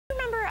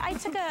I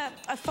took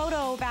a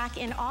photo back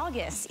in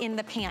August in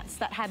the pants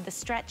that had the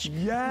stretch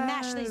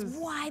mesh, these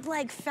wide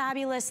leg,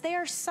 fabulous. They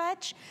are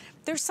such,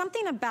 there's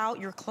something about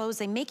your clothes,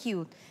 they make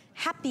you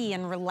happy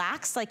and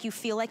relaxed, like you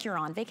feel like you're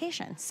on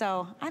vacation.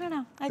 So, I don't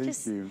know,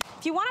 if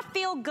you wanna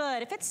feel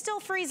good, if it's still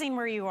freezing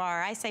where you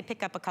are, I say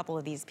pick up a couple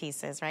of these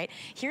pieces, right?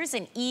 Here's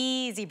an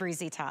easy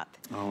breezy top.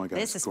 Oh my gosh,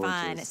 this is gorgeous.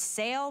 Fun.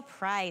 Sale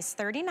price,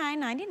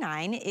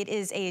 $39.99. It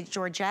is a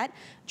Georgette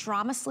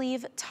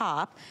DramaSleeve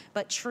top,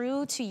 but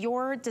true to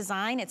your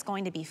design, it's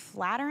going to be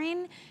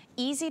flattering,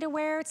 easy to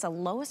wear. It's the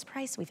lowest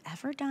price we've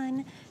ever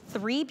done.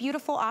 3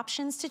 beautiful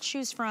options to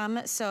choose from.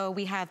 So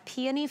we have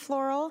peony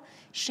floral,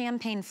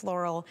 champagne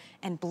floral,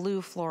 and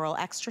blue floral.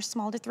 Extra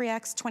small to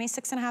 3X,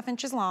 26.5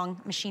 inches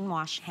long, machine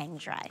wash, hang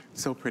dry.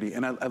 So pretty,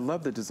 and I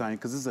love the design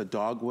because this is a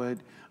dogwood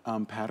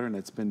pattern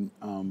that's been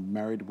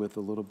married with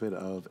a little bit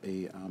of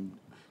a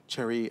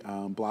cherry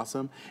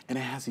blossom, and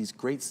it has these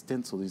great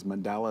stencils, these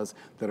mandalas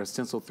that are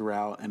stenciled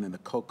throughout, and then the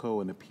cocoa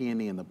and the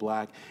peony and the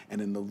black,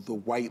 and then the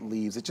white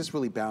leaves. It just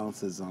really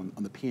balances on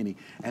the peony.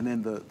 And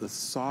then the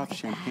soft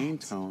champagne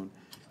tone,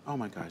 oh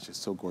my gosh, it's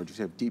so gorgeous.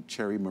 You have deep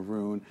cherry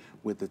maroon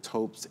with the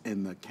taupes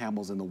and the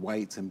camels and the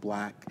whites and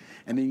black.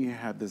 And then you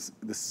have this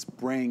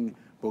spring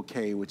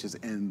bouquet, which is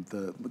in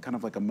the kind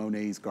of like a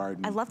Monet's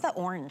garden. I love the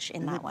orange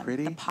in that one.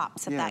 Pretty? The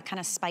pops of that kind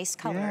of spice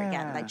color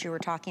again that you were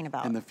talking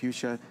about. And the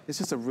fuchsia. It's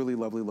just a really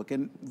lovely look.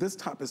 And this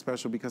top is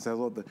special because I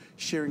love the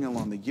shearing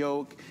along the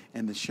yoke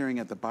and the shearing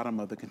at the bottom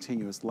of the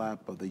continuous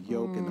lap of the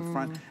yoke in the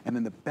front. And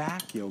then the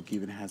back yoke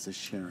even has a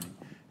shearing.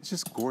 It's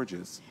just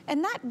gorgeous.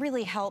 And that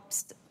really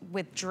helps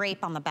with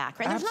drape on the back,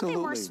 right? There's nothing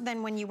worse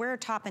than when you wear a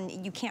top and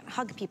you can't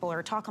hug people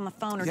or talk on the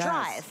phone or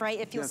drive, right?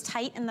 It feels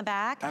tight in the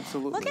back.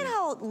 Absolutely. Look at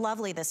how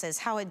lovely this is,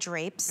 how it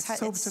drapes.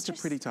 It's such a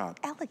pretty top.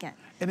 Elegant.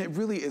 And it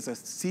really is a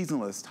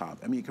seasonless top.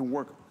 I mean, it can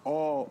work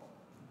all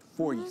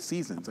 4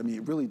 seasons. I mean,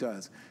 it really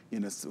does. You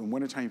know, in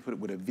wintertime, you put it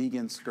with a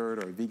vegan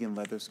skirt or a vegan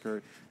leather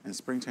skirt. And in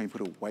springtime, you put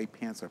it with white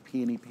pants or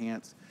peony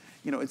pants.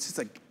 You know, it's just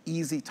like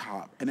easy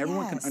top. And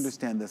everyone can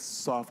understand this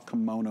soft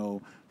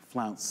kimono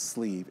flounce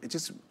sleeve.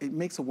 It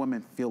makes a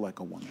woman feel like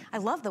a woman. I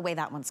love the way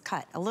that one's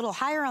cut. A little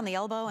higher on the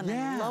elbow and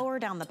then lower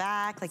down the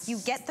back. Like you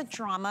get the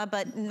drama,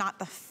 but not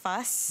the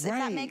fuss, if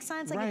that makes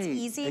sense. Like it's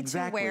easy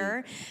to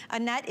wear.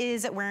 Annette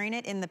is wearing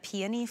it in the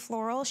peony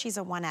floral. She's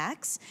a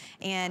 1X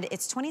and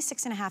it's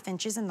 26.5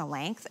 inches in the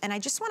length. And I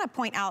just want to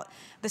point out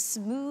the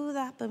smooth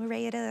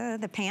operator,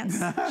 the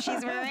pants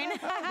she's wearing.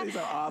 These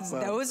are awesome.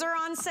 Those are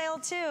on sale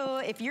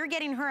too. If you're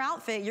getting her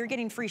outfit, you're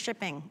getting free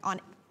shipping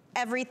on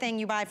everything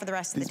you buy for the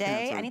rest of the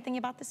day, anything you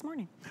bought this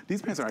morning.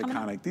 These pants are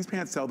iconic. These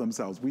pants sell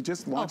themselves. We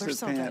just launched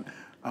this pant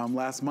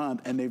last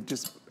month, and they've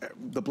just,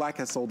 the black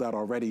has sold out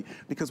already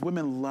because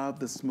women love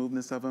the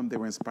smoothness of them. They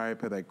were inspired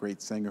by that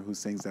great singer who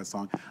sings that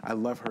song. I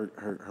love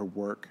her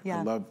work.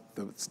 I love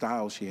the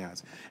style she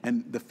has.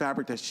 And the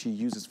fabric that she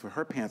uses for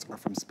her pants are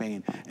from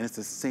Spain, and it's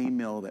the same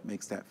mill that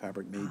makes that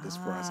fabric made this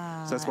for us.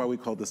 So that's why we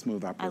call it the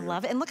smooth operator. I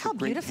love it. And look how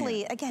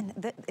beautifully, again,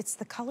 it's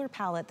the color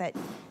palette that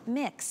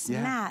mix,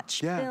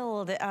 match,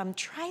 build,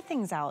 try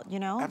things out, you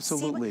know?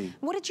 Absolutely.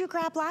 What did you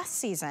grab last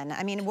season?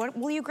 I mean, what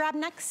will you grab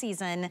next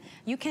season?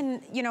 You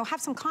can, you know,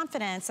 have some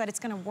confidence that it's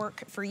gonna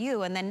work for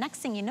you, and then next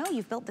thing you know,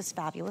 you've built this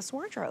fabulous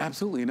wardrobe.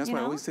 Absolutely, and that's why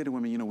I always say to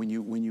women, you know, when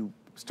you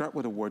start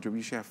with a wardrobe,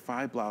 you should have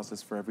 5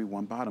 blouses for every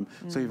 1 bottom.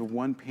 So you have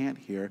 1 pant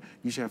here,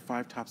 you should have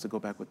 5 tops to go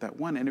back with that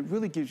one. And it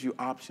really gives you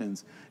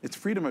options. It's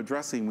freedom of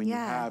dressing when you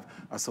have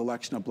a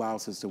selection of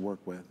blouses to work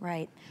with.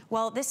 Right.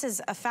 Well, this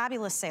is a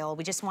fabulous sale.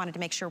 We just wanted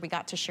to make sure we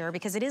got to share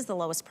because it is the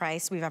lowest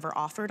price we've ever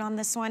offered on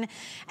this one.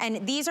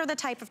 And these are the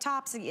type of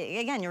tops,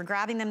 again, you're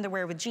grabbing them to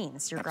wear with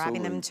jeans. You're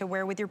grabbing them to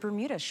wear with your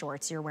Bermuda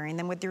shorts. You're wearing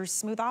them with your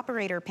smooth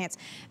operator pants.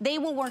 They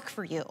will work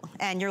for you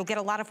and you'll get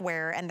a lot of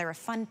wear, and they're a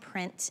fun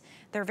print.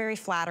 They're very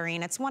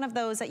flattering. It's one of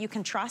those that you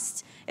can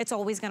trust. It's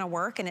always gonna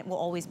work and it will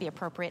always be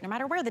appropriate no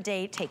matter where the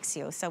day takes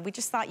you. So we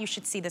just thought you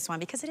should see this one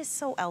because it is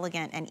so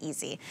elegant and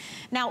easy.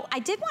 Now, I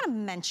did wanna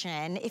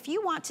mention, if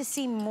you want to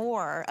see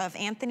more of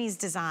Antthony's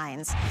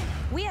designs,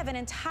 we have an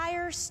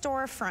entire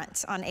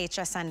storefront on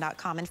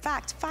hsn.com. In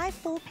fact, 5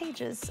 full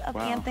pages of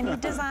Antthony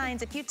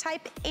designs. If you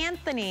type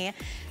Antthony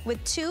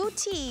with 2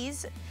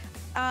 T's,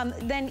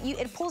 then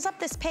it pulls up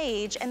this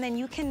page and then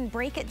you can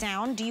break it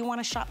down. Do you want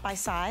to shop by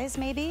size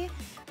maybe?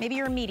 Maybe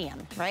you're a medium,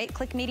 right?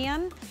 Click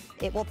medium,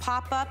 it will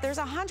pop up. There's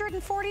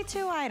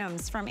 142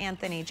 items from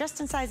Antthony, just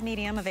in size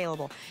medium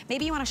available.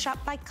 Maybe you want to shop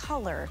by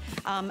color,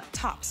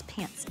 tops,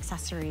 pants,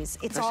 accessories,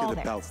 it's all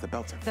there. The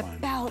belts are fun. The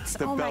belts,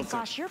 oh my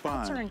gosh, your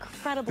belts are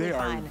incredibly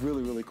fun. They are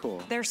really, really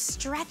cool. They're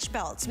stretch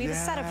belts. We have a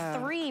set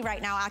of 3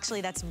 right now,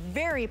 actually, that's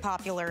very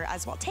popular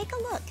as well. Take a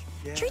look,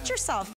 treat yourself.